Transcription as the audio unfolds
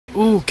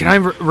Ooh, can I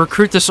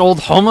recruit this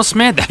old homeless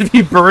man? That'd be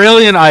a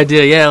brilliant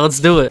idea. Yeah, let's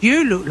do it.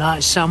 You look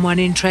like someone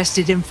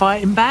interested in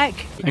fighting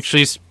back. Actually,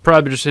 he's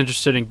probably just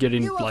interested in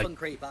getting, like,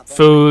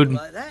 food,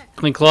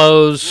 clean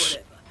clothes,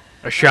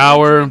 a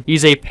shower.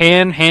 He's a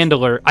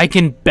panhandler. I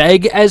can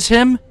beg as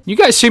him. You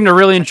guys seem to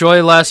really enjoy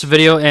the last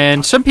video,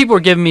 and some people are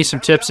giving me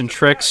some tips and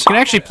tricks. You can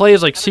actually play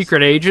as, like,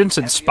 secret agents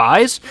and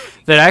spies.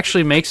 That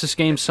actually makes this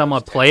game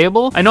somewhat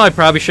playable. I know I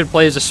probably should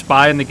play as a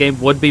spy, and the game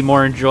would be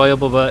more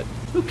enjoyable, but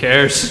who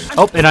cares?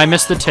 Oh, and I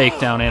missed the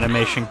takedown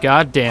animation.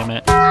 God damn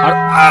it.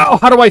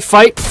 How do I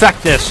fight? Feck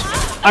this.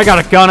 I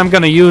got a gun. I'm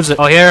gonna use it.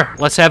 Oh, here.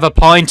 Let's have a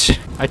pint.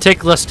 I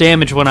take less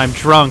damage when I'm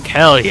drunk.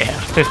 Hell yeah.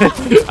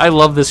 I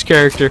love this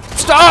character.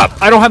 Stop!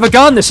 I don't have a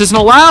gun. This isn't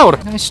allowed.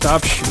 Can I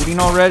stop shooting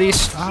already?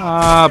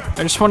 Stop.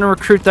 I just want to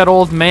recruit that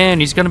old man.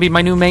 He's gonna be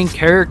my new main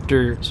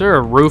character. Is there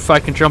a roof I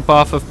can jump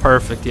off of?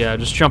 Perfect. Yeah,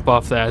 just jump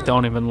off that.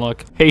 Don't even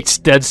look. Hates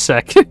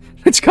DedSec.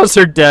 It's because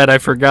they're dead. I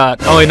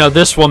forgot. Oh, wait, no.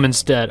 This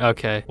woman's dead.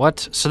 Okay.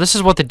 What? So this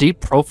is what the deep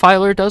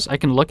profiler does? I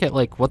can look at,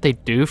 like, what they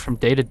do from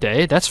day to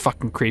day? That's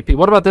fucking creepy.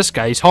 What about this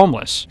guy? He's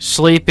homeless.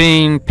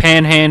 Sleeping,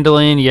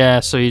 panhandling. Yeah,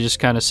 so he just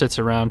kind of sits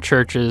around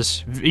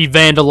churches. He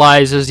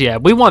vandalizes. Yeah,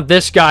 we want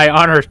this guy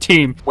on our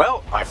team.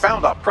 Well, I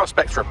found our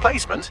prospect's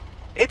replacement.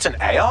 It's an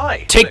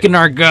AI. Taking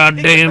our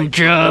goddamn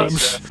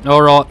jobs.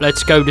 Alright,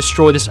 let's go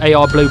destroy this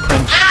AI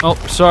blueprint. Oh,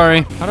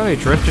 sorry. How do I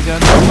drift again?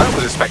 That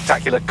was a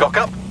spectacular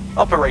cock-up.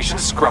 Operation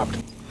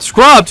Scrubbed.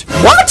 Scrubbed?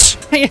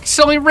 What? I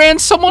accidentally ran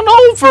someone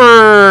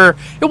over.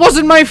 It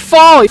wasn't my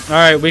fault.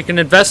 Alright, we can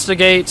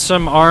investigate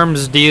some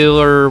arms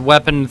dealer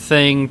weapon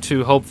thing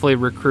to hopefully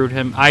recruit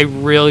him. I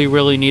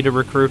really need to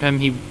recruit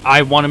him.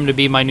 I want him to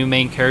be my new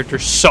main character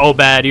so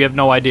bad. You have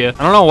no idea.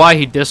 I don't know why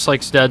he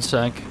dislikes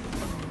DedSec.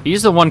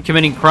 He's the one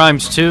committing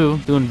crimes too,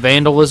 doing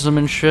vandalism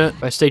and shit.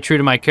 If I stay true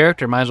to my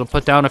character, might as well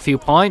put down a few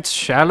points,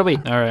 shall we?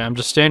 Alright, I'm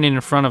just standing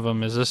in front of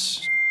him. Is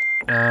this...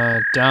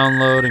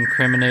 download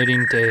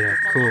incriminating data.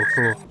 Cool.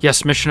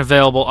 Yes, mission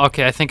available.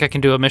 Okay, I think I can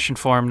do a mission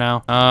for him now.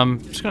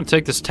 Just gonna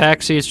take this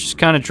taxi. It's just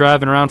kind of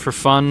driving around for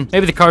fun.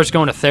 Maybe the car's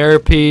going to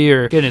therapy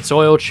or getting its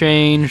oil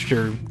changed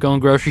or going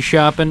grocery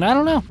shopping. I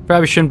don't know.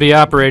 Probably shouldn't be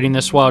operating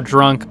this while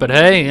drunk, but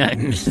hey,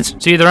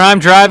 it's either I'm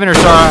driving or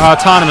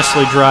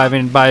autonomously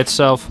driving by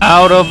itself.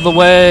 Out of the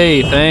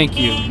way. Thank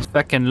you.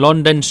 Fucking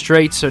London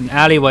streets and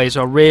alleyways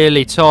are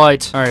really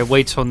tight. All right,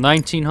 wait till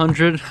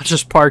 1900. I'll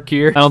just park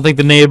here. I don't think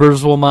the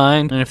neighbors will mind.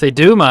 And if they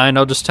do mind,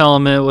 I'll just tell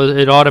them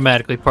it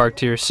automatically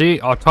parked here. See?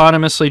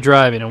 Autonomously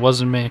driving. It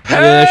wasn't me.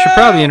 Yeah, I should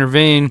probably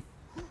intervene.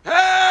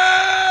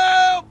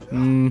 Help!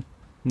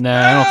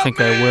 Nah, I don't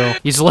think I will.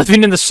 He's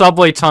living in the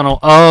subway tunnel.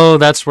 Oh,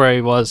 that's where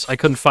he was. I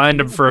couldn't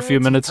find him for a few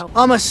minutes.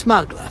 I'm a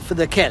smuggler for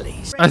the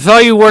Kellys. I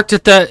thought you worked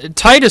at that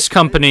Titus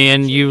company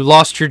and you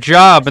lost your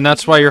job and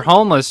that's why you're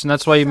homeless and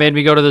that's why you made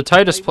me go to the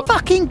Titus place.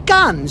 Fucking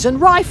guns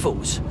and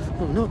rifles.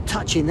 I'm not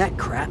touching that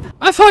crap.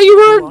 I thought you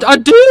were a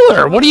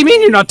dealer. What do you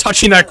mean you're not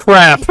touching that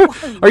crap?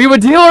 Are you a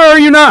dealer or are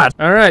you not?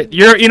 All right.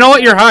 You know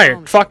what? You're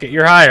hired. Fuck it.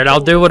 You're hired. I'll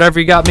do whatever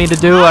you got me to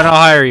do and I'll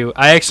hire you.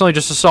 I accidentally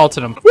just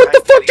assaulted him. What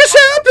the fuck just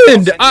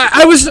happened?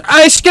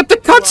 I skipped the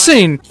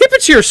cutscene. Keep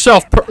it to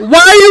yourself. Why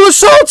are you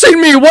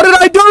assaulting me? What did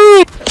I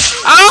do?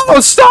 Ow,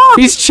 stop.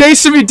 He's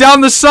chasing me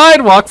down the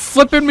sidewalk,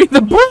 flipping me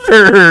the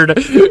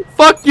bird.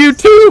 Fuck you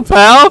too,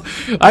 pal.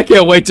 I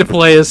can't wait to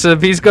play as him.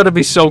 He's gonna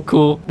be so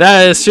cool.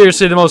 That is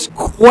seriously the most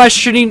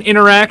questioning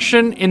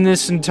interaction in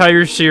this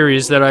entire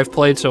series that I've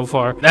played so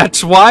far.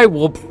 That's why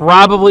we'll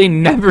probably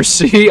never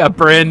see a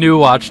brand new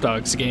Watch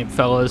Dogs game,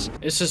 fellas.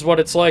 This is what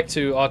it's like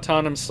to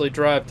autonomously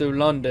drive through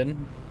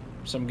London.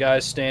 Some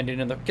guys standing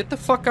in the... Get the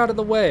fuck out of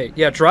the way.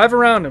 Yeah, drive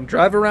around him.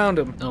 Drive around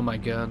him. Oh my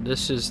god,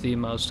 this is the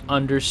most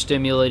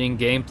understimulating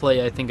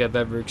gameplay I think I've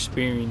ever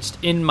experienced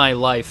in my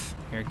life.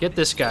 Here, get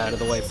this guy out of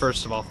the way,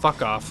 first of all.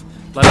 Fuck off.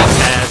 Let me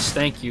pass.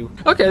 Thank you.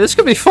 Okay, this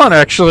could be fun,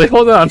 actually.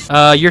 Hold on.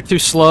 You're too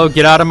slow.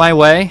 Get out of my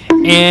way.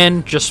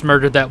 And just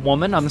murdered that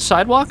woman on the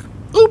sidewalk.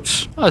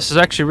 Oops. Oh, this is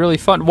actually really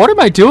fun. What am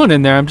I doing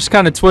in there? I'm just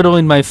kind of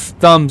twiddling my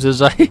thumbs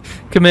as I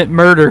commit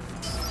murder.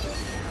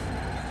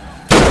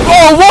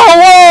 Oh,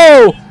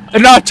 whoa, whoa!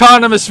 An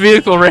autonomous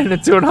vehicle ran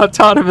into an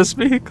autonomous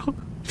vehicle.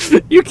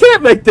 You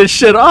can't make this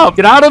shit up.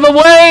 Get out of the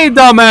way,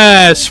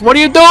 dumbass. What are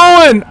you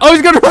doing? Oh,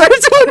 he's gonna run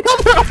into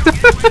another.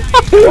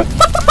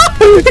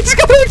 He's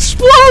gonna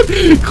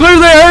explode. Clear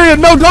the area.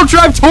 No, don't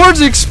drive towards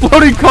the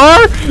exploding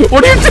car.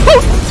 What are you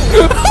doing?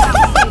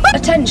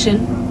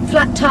 Attention.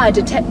 Flat tire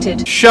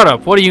detected. Shut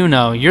up. What do you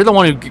know? You're the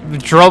one who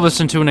drove us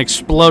into an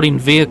exploding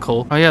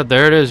vehicle. Oh, yeah,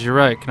 there it is. You're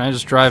right. Can I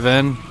just drive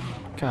in?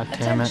 God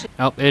damn it.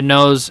 Oh, it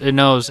knows. It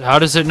knows. How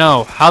does it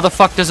know? How the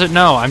fuck does it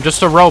know? I'm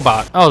just a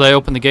robot. Oh, they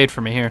opened the gate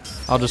for me here.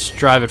 I'll just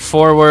drive it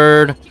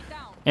forward.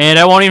 And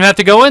I won't even have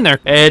to go in there.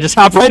 And just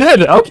hop right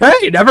in.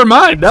 Okay, never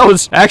mind. That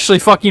was actually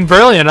fucking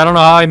brilliant. I don't know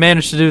how I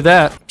managed to do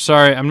that.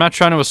 Sorry, I'm not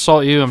trying to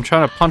assault you. I'm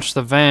trying to punch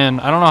the van.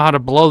 I don't know how to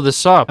blow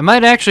this up. I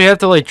might actually have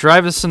to, like,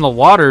 drive this in the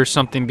water or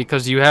something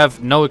because you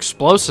have no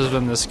explosives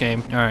in this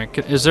game. Alright,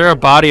 is there a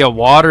body of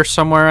water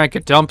somewhere I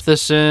could dump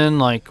this in?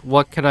 Like,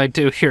 what could I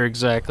do here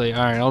exactly?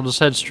 Alright, I'll just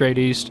head straight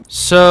east.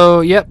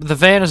 So, yep, the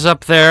van is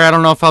up there. I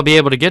don't know if I'll be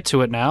able to get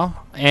to it now.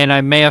 And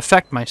I may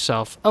affect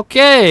myself.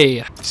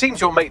 Okay. Seems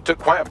your mate took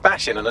quite a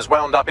bashing and has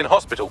wound up in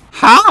hospital.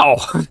 How?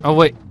 Oh,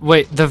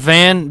 wait. The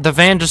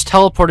van just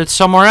teleported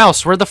somewhere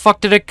else. Where the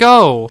fuck did it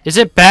go? Is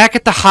it back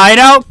at the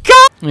hideout?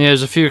 God! Yeah,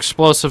 there's a few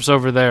explosives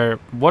over there.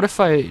 What if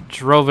I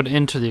drove it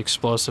into the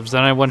explosives?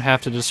 Then I wouldn't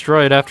have to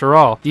destroy it after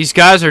all. These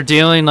guys are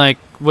dealing, like,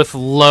 with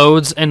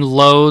loads and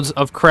loads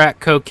of crack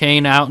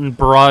cocaine out in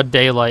broad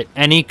daylight.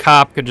 Any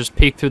cop could just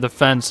peek through the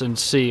fence and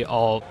see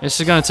all. This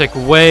is gonna take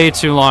way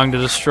too long to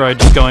destroy,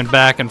 just going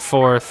back and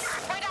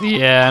forth.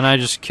 Yeah, and I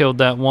just killed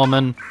that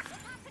woman.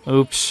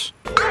 Oops.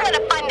 I'm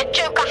gonna find the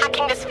Joker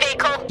hacking this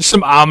vehicle.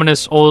 Some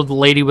ominous old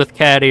lady with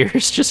cat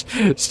ears just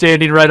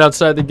standing right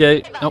outside the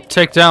gate. Nope,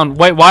 take down.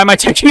 Wait, why am I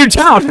taking her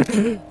down?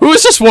 Who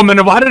is this woman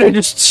and why did I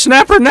just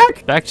snap her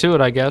neck? Back to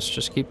it, I guess.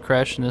 Just keep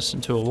crashing this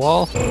into a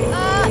wall.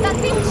 That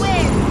seems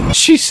weird.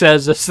 She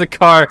says this. The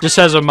car just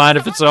has a mind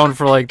of its own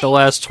for like the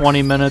last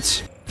 20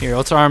 minutes. Here,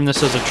 let's arm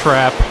this as a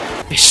trap.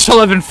 They still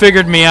haven't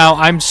figured me out.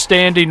 I'm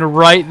standing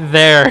right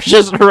there,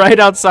 just right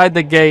outside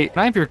the gate.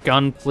 Can I have your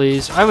gun,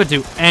 please? I would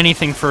do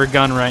anything for a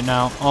gun right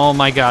now. Oh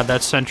my god,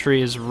 that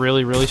sentry is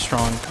really, really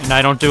strong. And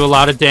I don't do a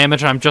lot of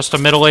damage. I'm just a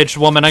middle-aged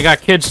woman. I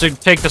got kids to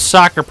take to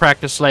soccer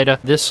practice later.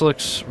 This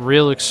looks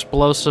real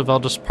explosive. I'll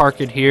just park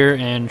it here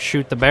and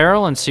shoot the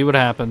barrel and see what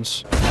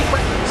happens.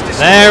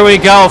 There we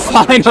go,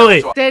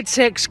 finally!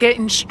 DedSec's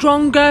getting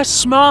stronger,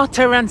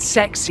 smarter, and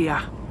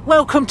sexier.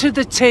 Welcome to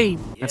the team.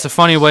 That's a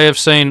funny way of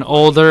saying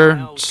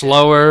older,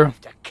 slower,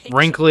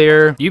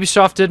 wrinklier.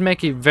 Ubisoft did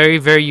make a very,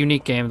 very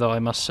unique game, though, I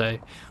must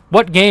say.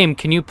 What game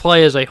can you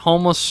play as a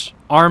homeless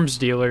arms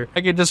dealer?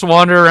 I could just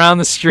wander around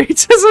the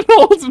streets as an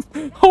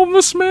old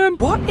homeless man.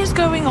 What is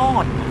going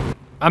on?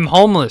 I'm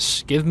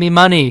homeless. Give me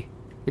money.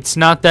 It's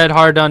not that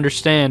hard to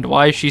understand.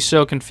 Why is she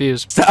so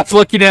confused? Stop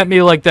looking at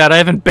me like that. I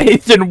haven't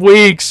bathed in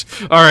weeks.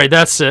 Alright,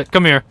 that's it.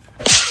 Come here.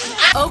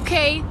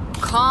 Okay,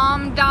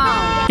 calm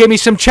down. Give me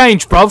some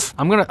change, bruv.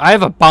 I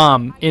have a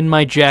bomb in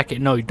my jacket.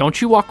 No, don't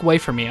you walk away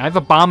from me. I have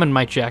a bomb in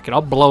my jacket.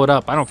 I'll blow it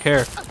up. I don't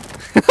care.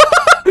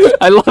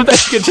 I love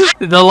that you can just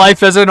the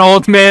life as an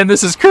old man.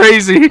 This is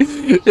crazy.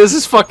 This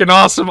is fucking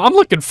awesome. I'm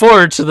looking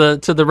forward to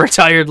the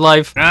retired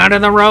life. Out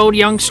of the road,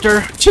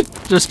 youngster.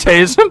 Just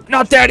tase him.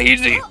 Not that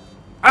easy.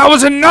 I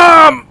was a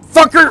nom,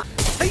 fucker.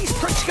 These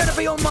pricks gonna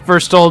be on my...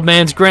 First old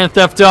man's Grand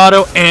Theft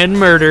Auto and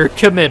murder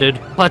committed.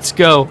 Let's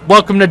go.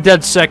 Welcome to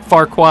DedSec,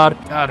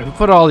 Farquad. God, who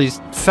put all these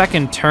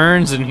feckin'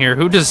 turns in here?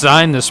 Who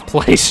designed this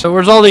place? So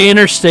where's all the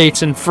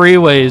interstates and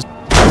freeways?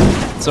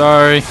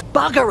 Sorry.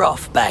 Bugger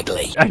off,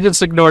 Bagley. I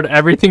just ignored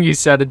everything he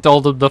said and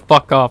told him to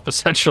fuck off,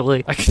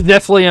 essentially. I could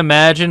definitely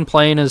imagine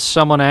playing as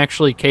someone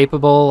actually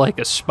capable, like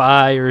a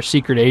spy or a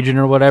secret agent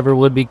or whatever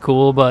would be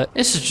cool, but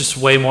this is just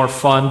way more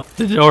fun.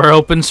 The door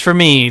opens for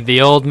me,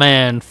 the old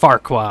man,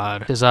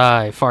 Farquad. His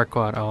eye,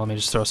 Farquad. Oh, let me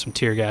just throw some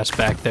tear gas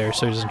back there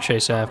so he doesn't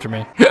chase after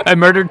me. I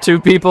murdered 2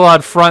 people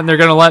out front and they're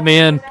gonna let me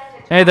in.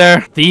 Hey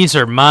there. These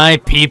are my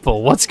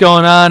people. What's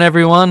going on,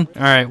 everyone?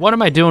 Alright, what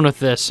am I doing with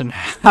this, and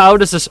how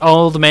does this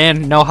old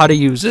man know how to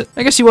use it?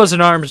 I guess he was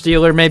an arms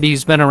dealer. Maybe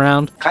he's been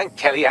around. Clank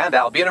Kelly and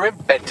Albion are in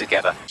bed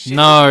together.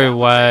 No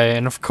way.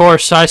 And of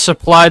course, I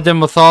supplied them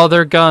with all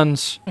their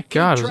guns. My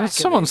god, is that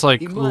someone's,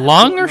 like,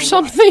 lung or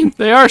something?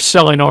 They are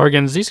selling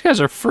organs. These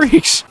guys are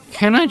freaks.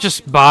 Can I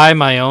just buy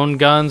my own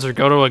guns or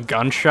go to a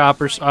gun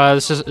shop or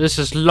this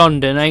is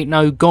London, ain't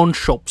no gun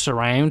shops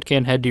around.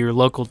 Can't head to your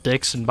local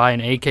Dick's and buy an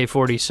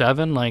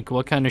AK-47? Like,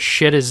 what kind of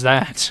shit is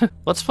that?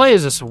 Let's play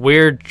as this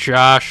weird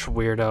Josh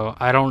weirdo.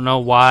 I don't know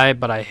why,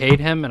 but I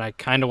hate him and I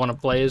kind of want to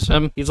play as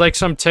him. He's like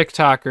some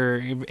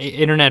TikToker,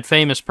 internet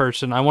famous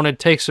person. I want to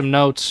take some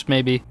notes,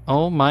 maybe.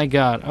 Oh my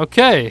god.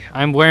 Okay,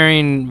 I'm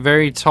wearing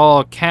very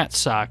tall cat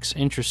socks.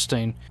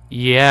 Interesting.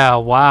 Yeah,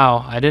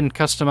 wow. I didn't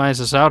customize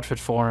this outfit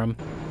for him.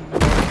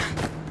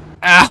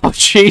 Ow,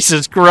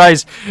 Jesus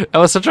Christ. That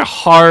was such a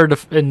hard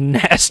and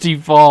nasty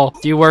fall.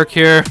 Do you work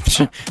here?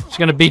 Just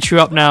gonna beat you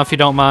up now if you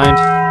don't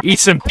mind. Eat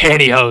some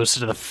pantyhose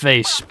to the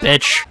face,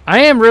 bitch. I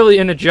am really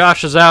into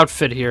Josh's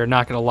outfit here,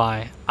 not gonna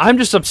lie. I'm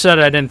just upset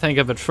I didn't think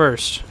of it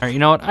first. Alright, you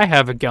know what? I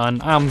have a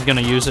gun. I'm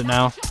gonna use it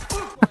now.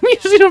 I'm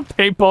using a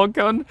paintball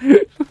gun.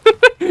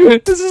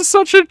 This is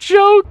such a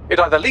joke. It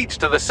either leads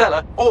to the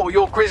cellar or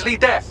your grisly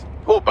death.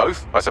 Or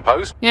both, I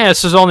suppose. Yeah,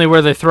 this is only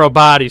where they throw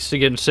bodies to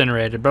get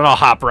incinerated, but I'll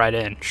hop right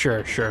in.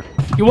 Sure, sure.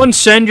 You wouldn't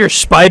send your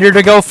spider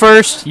to go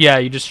first? Yeah,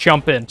 you just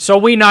jump in. So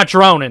we not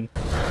droning.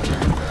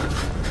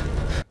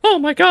 Oh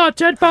my god,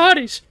 dead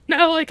bodies.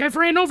 Now, like, I've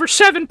ran over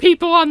 7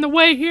 people on the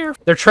way here.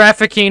 They're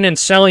trafficking and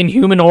selling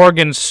human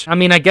organs. I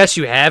mean, I guess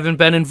you haven't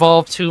been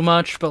involved too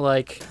much, but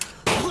like...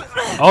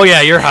 Oh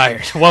yeah, you're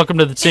hired. Welcome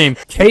to the team.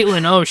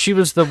 Caitlin, oh, she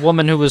was the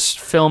woman who was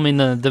filming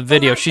the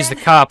video. She's the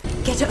cop.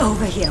 Get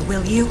over here,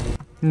 will you?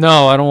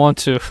 No, I don't want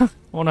to. I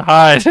want to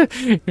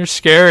hide. You're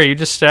scary. You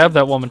just stabbed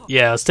that woman.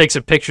 Yeah, let's take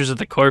some pictures of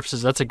the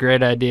corpses. That's a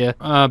great idea.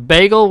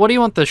 Bagel, what do you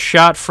want the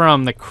shot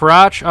from? The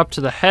crotch up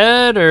to the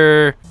head,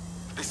 or...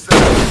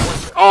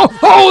 Oh,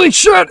 holy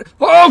shit!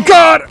 Oh,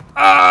 God!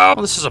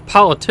 Oh, this is a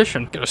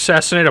politician. Gonna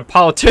assassinate a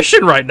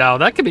politician right now.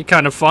 That could be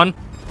kind of fun.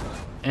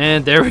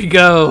 And there we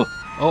go.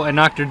 Oh, I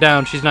knocked her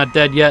down. She's not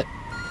dead yet.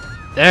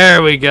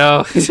 There we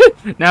go.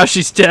 Now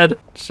she's dead.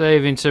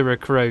 Saving to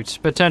recruit.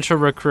 Potential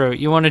recruit.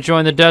 You want to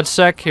join the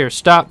DedSec? Here,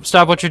 stop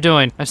what you're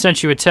doing. I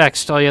sent you a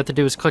text. All you have to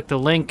do is click the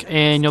link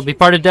and you'll be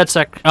part of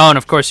DedSec. Oh, and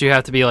of course you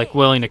have to be like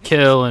willing to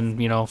kill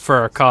and, you know, for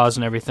our cause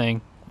and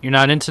everything. You're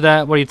not into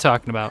that? What are you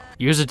talking about?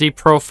 Use a deep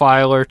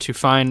profiler to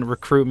find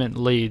recruitment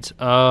leads.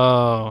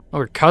 Oh,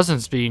 her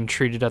cousin's being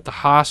treated at the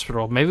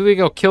hospital. Maybe we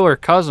go kill her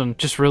cousin.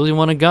 Just really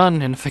want a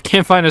gun, and if I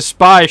can't find a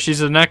spy, she's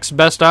the next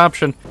best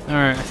option.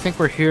 Alright, I think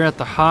we're here at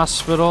the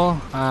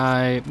hospital.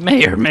 I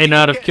may or may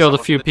not have killed a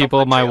few people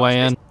on my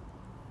way in.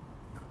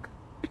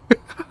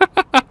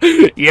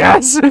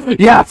 Yes!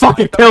 Yeah,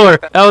 fucking kill her!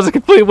 That was a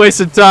complete waste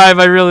of time.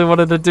 I really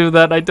wanted to do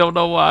that. I don't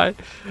know why.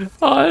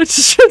 Oh,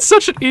 it's just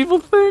such an evil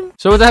thing.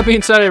 So with that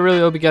being said, I really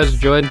hope you guys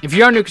enjoyed. If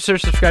you are new, consider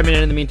subscribing,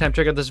 and in the meantime,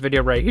 check out this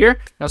video right here.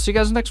 I'll see you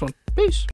guys in the next one. Peace.